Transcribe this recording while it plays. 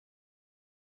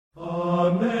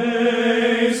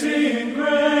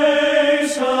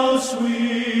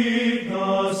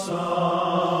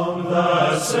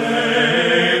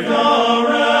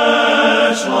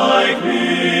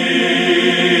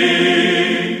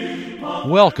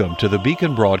Welcome to the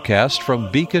Beacon broadcast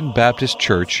from Beacon Baptist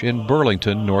Church in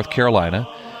Burlington, North Carolina,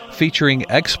 featuring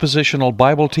expositional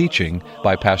Bible teaching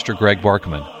by Pastor Greg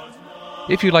Barkman.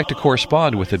 If you'd like to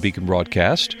correspond with the Beacon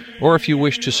broadcast, or if you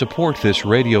wish to support this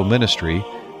radio ministry,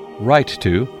 write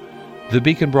to the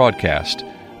Beacon Broadcast,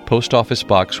 Post Office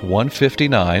Box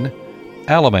 159,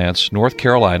 Alamance, North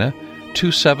Carolina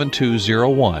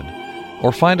 27201,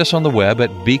 or find us on the web at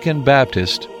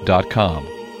beaconbaptist.com.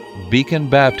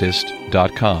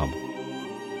 beaconbaptist.com.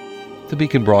 The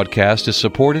Beacon broadcast is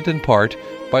supported in part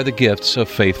by the gifts of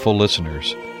faithful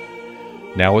listeners.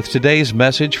 Now with today's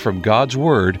message from God's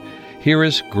Word, here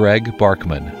is Greg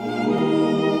Barkman.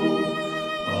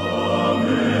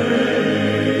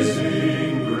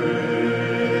 Amazing Grace.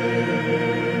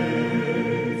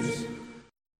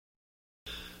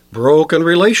 Broken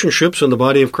relationships in the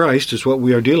body of Christ is what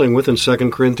we are dealing with in 2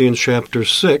 Corinthians chapter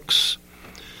 6.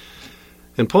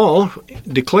 And Paul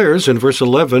declares in verse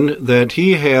 11 that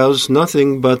he has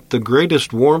nothing but the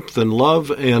greatest warmth and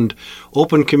love and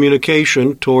open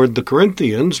communication toward the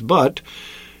Corinthians, but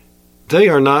they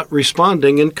are not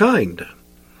responding in kind.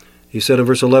 He said in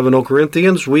verse 11, O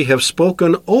Corinthians, we have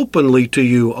spoken openly to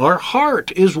you. Our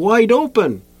heart is wide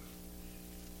open.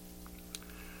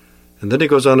 And then he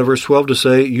goes on in verse 12 to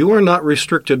say, you are not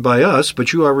restricted by us,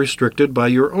 but you are restricted by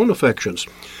your own affections.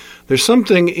 There's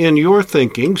something in your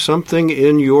thinking, something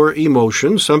in your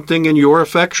emotions, something in your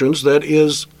affections that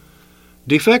is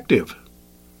defective.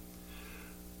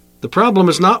 The problem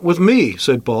is not with me,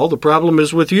 said Paul. The problem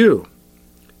is with you.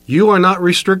 You are not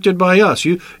restricted by us.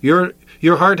 Your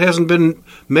heart hasn't been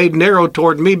made narrow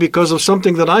toward me because of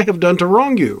something that I have done to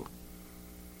wrong you.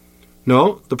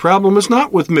 No, the problem is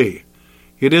not with me.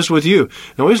 It is with you.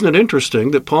 Now, isn't it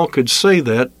interesting that Paul could say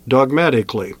that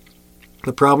dogmatically?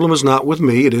 The problem is not with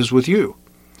me, it is with you.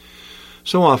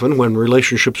 So often when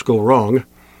relationships go wrong,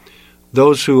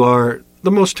 those who are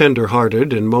the most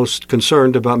tender-hearted and most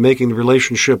concerned about making the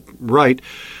relationship right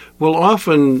will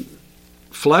often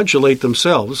flagellate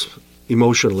themselves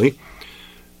emotionally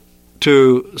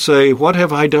to say, what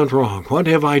have I done wrong? What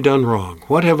have I done wrong?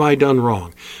 What have I done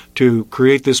wrong? To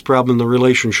create this problem in the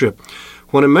relationship,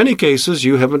 when in many cases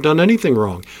you haven't done anything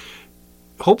wrong.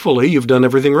 Hopefully you've done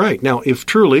everything right. Now, if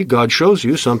truly God shows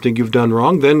you something you've done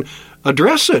wrong, then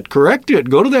address it, correct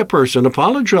it, go to that person,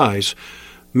 apologize,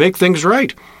 make things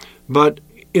right. But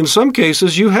in some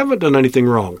cases, you haven't done anything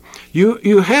wrong.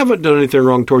 You haven't done anything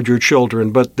wrong toward your children,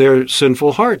 but their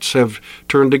sinful hearts have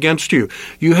turned against you.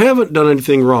 You haven't done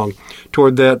anything wrong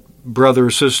toward that brother or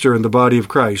sister in the body of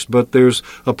Christ, but there's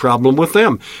a problem with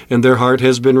them, and their heart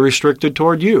has been restricted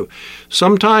toward you.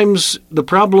 Sometimes the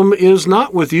problem is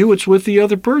not with you, it's with the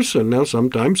other person. Now,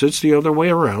 sometimes it's the other way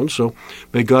around, so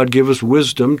may God give us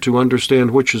wisdom to understand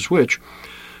which is which.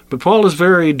 But Paul is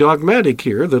very dogmatic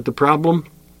here that the problem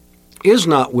is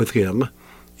not with him,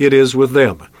 it is with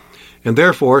them. And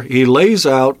therefore, he lays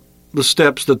out the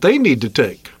steps that they need to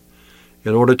take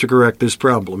in order to correct this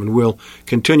problem. And we'll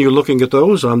continue looking at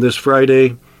those on this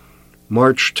Friday,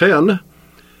 March 10.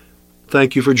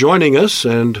 Thank you for joining us,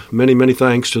 and many, many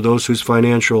thanks to those whose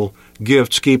financial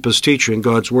gifts keep us teaching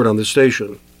God's Word on this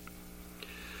station.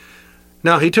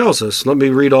 Now, he tells us, let me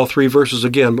read all three verses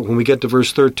again, but when we get to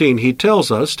verse 13, he tells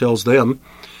them,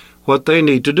 what they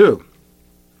need to do.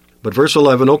 But verse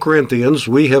 11, O Corinthians,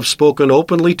 we have spoken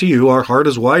openly to you, our heart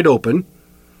is wide open.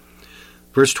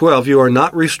 Verse 12, you are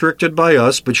not restricted by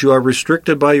us, but you are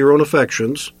restricted by your own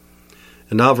affections.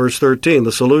 And now verse 13,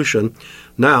 the solution.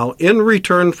 Now, in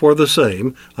return for the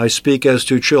same, I speak as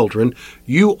to children,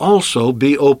 you also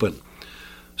be open.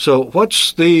 So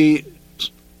what's the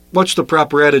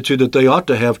proper attitude that they ought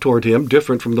to have toward him,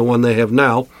 different from the one they have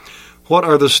now? What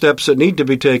are the steps that need to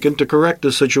be taken to correct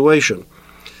the situation?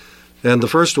 And the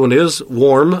first one is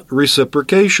warm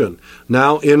reciprocation.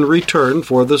 Now, in return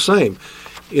for the same.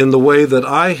 In the way that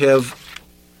I have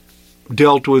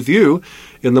dealt with you,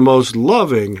 in the most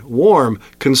loving, warm,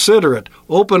 considerate,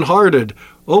 open-hearted,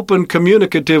 open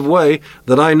communicative way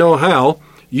that I know how,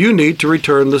 you need to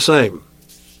return the same.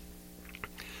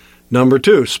 Number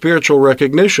 2, spiritual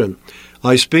recognition.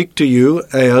 I speak to you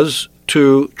as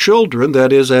to children,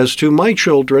 that is, as to my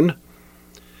children.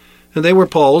 And they were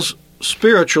Paul's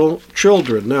spiritual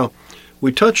children. Now,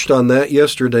 we touched on that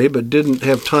yesterday, but didn't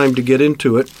have time to get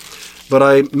into it. But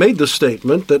I made the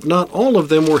statement that not all of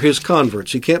them were his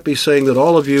converts. He can't be saying that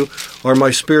all of you are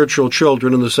my spiritual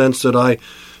children in the sense that I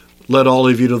led all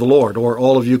of you to the Lord, or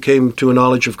all of you came to a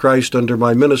knowledge of Christ under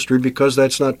my ministry, because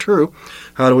that's not true.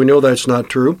 How do we know that's not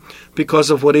true? Because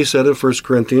of what he said in 1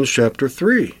 Corinthians chapter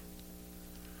 3.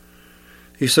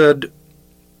 He said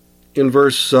in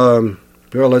verse,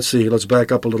 let's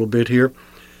back up a little bit here.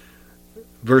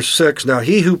 Verse 6, Now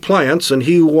he who plants and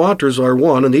he who waters are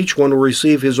one, and each one will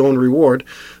receive his own reward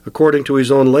according to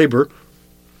his own labor.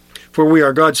 For we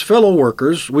are God's fellow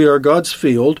workers, we are God's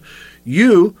field.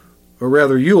 You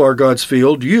are God's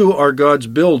field, you are God's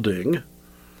building.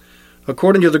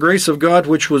 According to the grace of God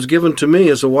which was given to me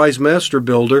as a wise master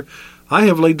builder, I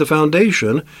have laid the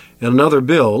foundation, and another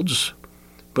builds.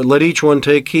 But let each one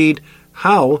take heed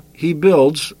how he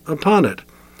builds upon it.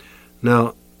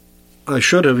 Now, I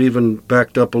should have even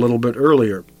backed up a little bit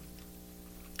earlier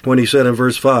when he said in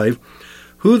verse 5,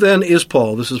 Who then is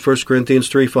Paul? This is 1 Corinthians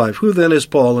 3:5. Who then is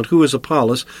Paul and who is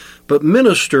Apollos, but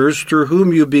ministers through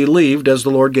whom you believed as the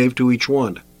Lord gave to each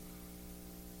one?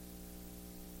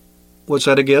 What's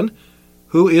that again?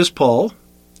 Who is Paul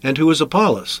and who is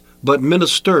Apollos, but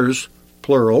ministers,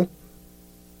 plural,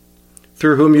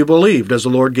 through whom you believed as the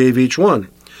Lord gave each one?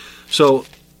 So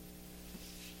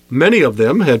many of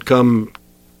them had come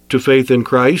to faith in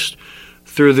Christ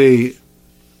through the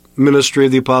ministry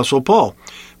of the Apostle Paul.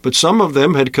 But some of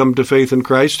them had come to faith in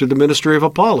Christ through the ministry of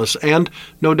Apollos, and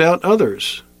no doubt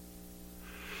others.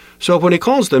 So when he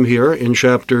calls them here in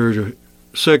chapter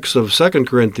 6 of 2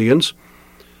 Corinthians,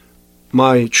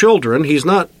 my children, he's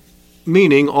not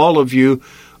meaning all of you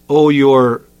owe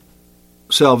your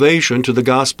salvation to the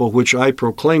gospel which I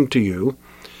proclaim to you,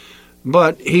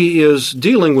 but he is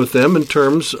dealing with them in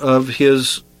terms of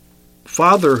his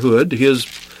fatherhood, his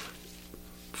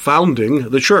founding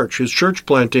the church, his church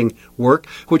planting work,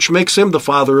 which makes him the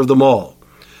father of them all.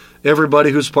 Everybody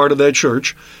who's part of that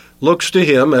church looks to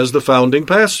him as the founding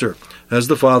pastor, as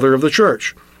the father of the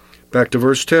church. Back to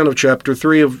verse 10 of chapter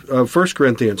 3 of 1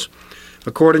 Corinthians.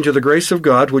 According to the grace of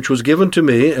God, which was given to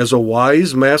me as a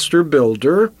wise master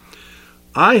builder,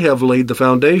 I have laid the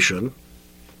foundation,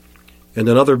 and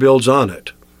another builds on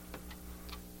it.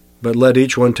 But let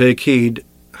each one take heed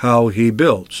how he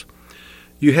builds.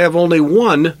 You have only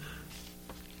one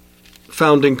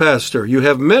founding pastor. You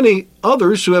have many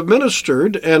others who have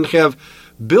ministered and have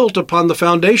built upon the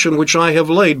foundation which I have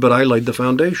laid, but I laid the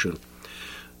foundation.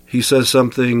 He says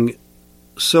something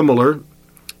similar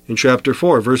in chapter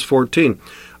 4, verse 14.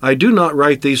 I do not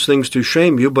write these things to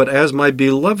shame you, but as my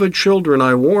beloved children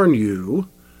I warn you,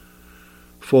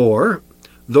 for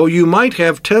though you might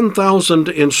have 10,000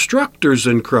 instructors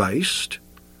in Christ,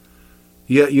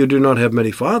 yet you do not have many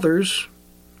fathers.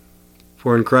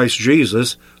 For in Christ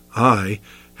Jesus I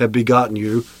have begotten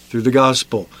you through the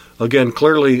gospel. Again,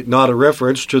 clearly not a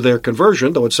reference to their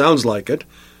conversion, though it sounds like it.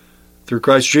 Through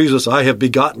Christ Jesus I have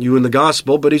begotten you in the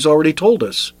gospel, but he's already told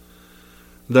us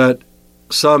that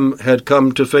some had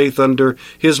come to faith under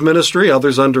his ministry,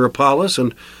 others under Apollos,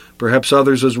 and perhaps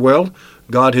others as well.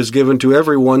 God has given to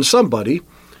everyone somebody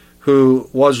who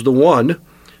was the one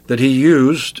that he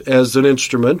used as an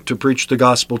instrument to preach the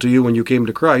gospel to you when you came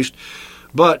to Christ.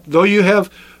 But though you have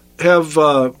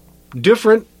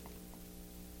different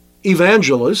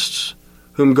evangelists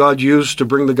whom God used to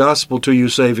bring the gospel to you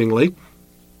savingly,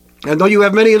 and though you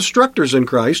have many instructors in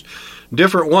Christ,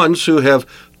 different ones who have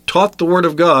taught the Word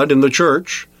of God in the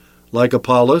church, like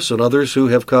Apollos and others who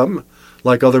have come,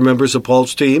 like other members of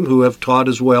Paul's team who have taught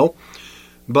as well,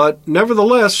 but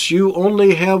nevertheless you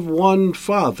only have one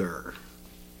Father.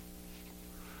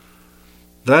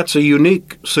 That's a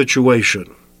unique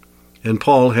situation. And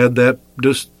Paul had that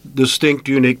distinct,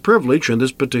 unique privilege in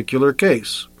this particular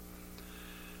case.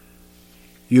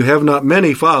 You have not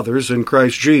many fathers in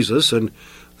Christ Jesus, and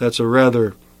that's a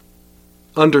rather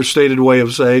understated way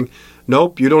of saying,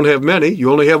 nope, you don't have many,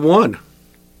 you only have one.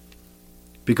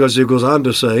 Because he goes on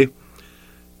to say,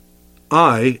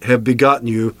 I have begotten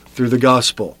you through the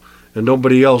gospel, and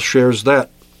nobody else shares that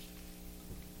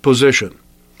position.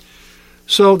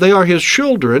 So they are his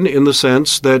children in the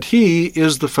sense that he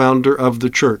is the founder of the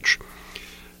church.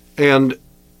 And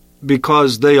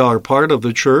because they are part of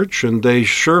the church, and they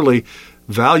surely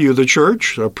value the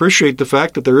church, appreciate the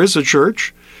fact that there is a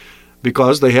church,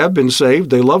 because they have been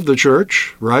saved, they love the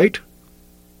church, right?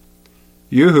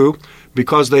 Yoo-hoo,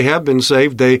 because they have been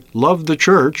saved, they love the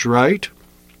church, right?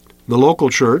 The local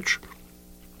church.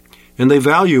 And they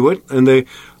value it, and they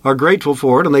are grateful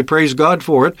for it, and they praise God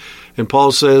for it. And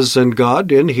Paul says, and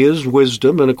God, in his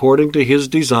wisdom and according to his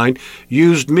design,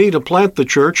 used me to plant the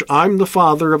church. I'm the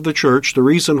father of the church. The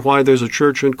reason why there's a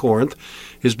church in Corinth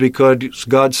is because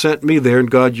God sent me there, and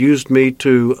God used me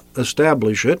to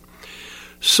establish it.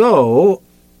 So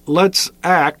let's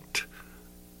act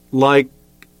like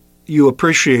you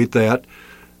appreciate that.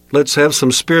 Let's have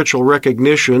some spiritual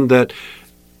recognition that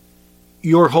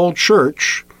your whole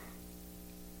church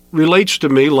relates to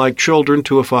me like children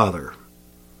to a father.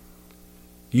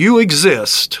 You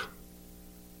exist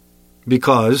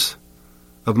because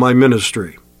of my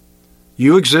ministry.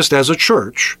 You exist as a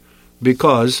church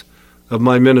because of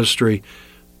my ministry.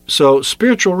 So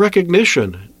spiritual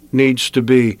recognition needs to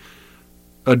be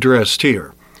addressed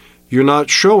here. You're not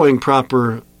showing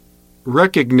proper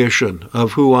recognition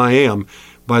of who I am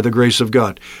by the grace of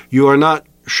God. You are not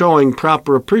showing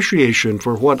proper appreciation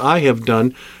for what I have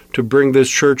done to bring this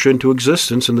church into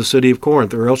existence in the city of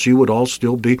Corinth, or else you would all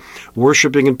still be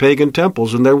worshiping in pagan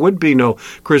temples, and there would be no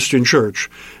Christian church,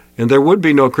 and there would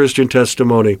be no Christian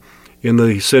testimony in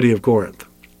the city of Corinth.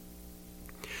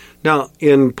 Now,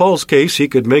 in Paul's case, he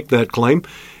could make that claim.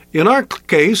 In our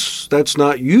case, that's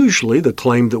not usually the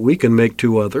claim that we can make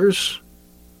to others.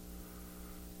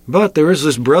 But there is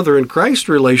this brother in Christ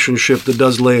relationship that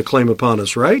does lay a claim upon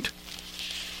us, right?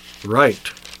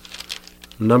 Right.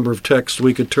 A number of texts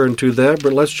we could turn to there,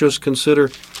 but let's just consider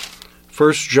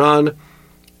 1 John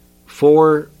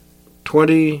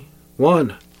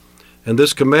 4:21. And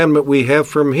this commandment we have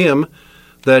from him,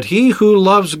 that he who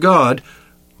loves God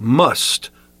must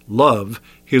love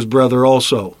his brother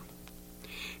also.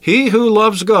 He who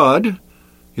loves God,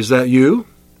 is that you?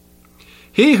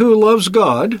 He who loves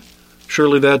God,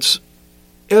 surely that's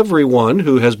everyone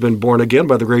who has been born again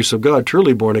by the grace of God,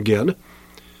 truly born again.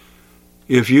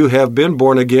 If you have been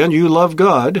born again, you love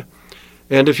God.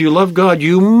 And if you love God,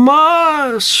 you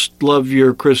must love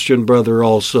your Christian brother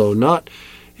also. Not,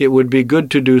 it would be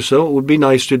good to do so, it would be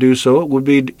nice to do so, it would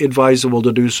be advisable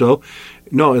to do so.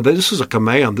 No, this is a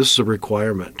command, this is a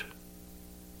requirement.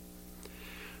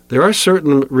 There are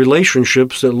certain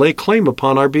relationships that lay claim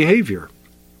upon our behavior,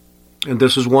 and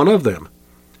this is one of them.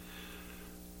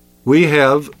 We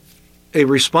have a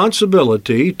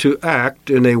responsibility to act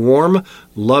in a warm,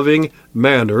 loving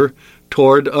manner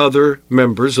toward other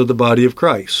members of the body of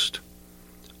Christ,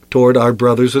 toward our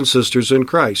brothers and sisters in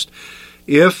Christ.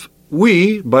 If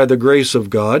we, by the grace of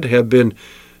God, have been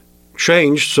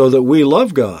changed so that we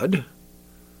love God,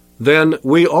 then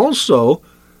we also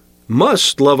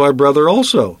must love our brother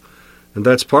also. And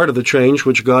that's part of the change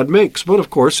which God makes. But of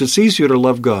course, it's easier to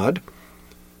love God,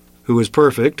 who is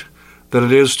perfect, than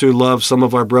it is to love some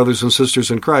of our brothers and sisters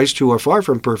in Christ who are far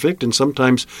from perfect and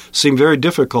sometimes seem very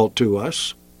difficult to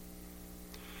us.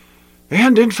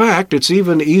 And in fact, it's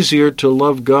even easier to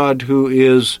love God who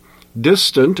is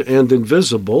distant and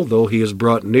invisible, though he is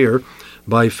brought near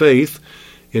by faith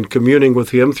in communing with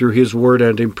him through his word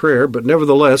and in prayer. But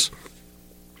nevertheless,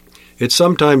 it's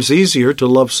sometimes easier to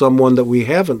love someone that we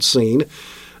haven't seen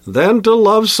than to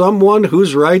love someone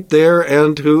who's right there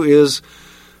and who is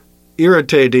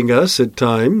irritating us at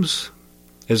times,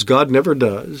 as God never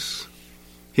does.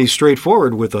 He's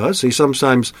straightforward with us. He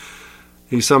sometimes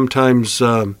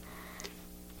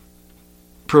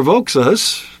provokes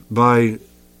us by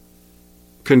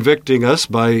convicting us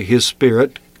by his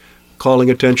Spirit,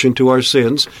 calling attention to our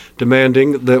sins,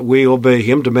 demanding that we obey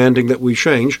him, demanding that we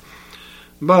change.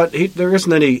 But there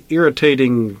isn't any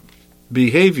irritating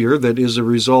behavior that is a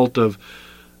result of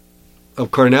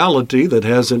carnality that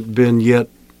hasn't been yet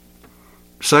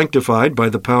sanctified by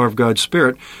the power of God's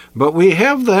Spirit. But we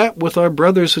have that with our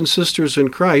brothers and sisters in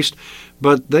Christ,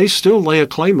 but they still lay a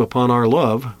claim upon our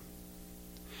love.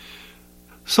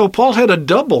 So Paul had a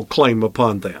double claim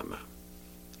upon them.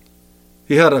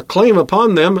 He had a claim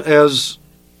upon them as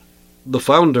the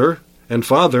founder and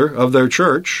father of their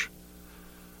church.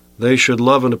 They should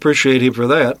love and appreciate him for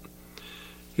that.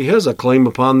 He has a claim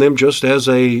upon them just as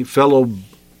a fellow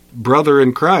brother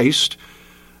in Christ,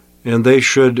 and they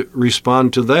should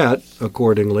respond to that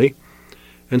accordingly.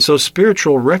 And so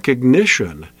spiritual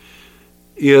recognition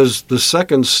is the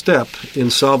second step in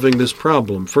solving this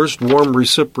problem. First, warm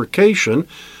reciprocation,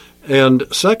 and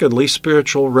secondly,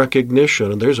 spiritual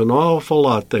recognition. And there's an awful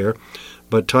lot there,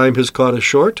 but time has caught us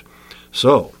short.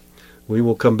 So we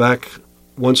will come back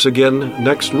once again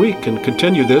next week and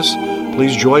continue this.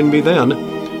 Please join me then.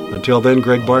 Until then,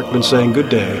 Greg Barkman saying good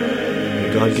day.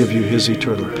 May God give you his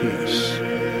eternal peace.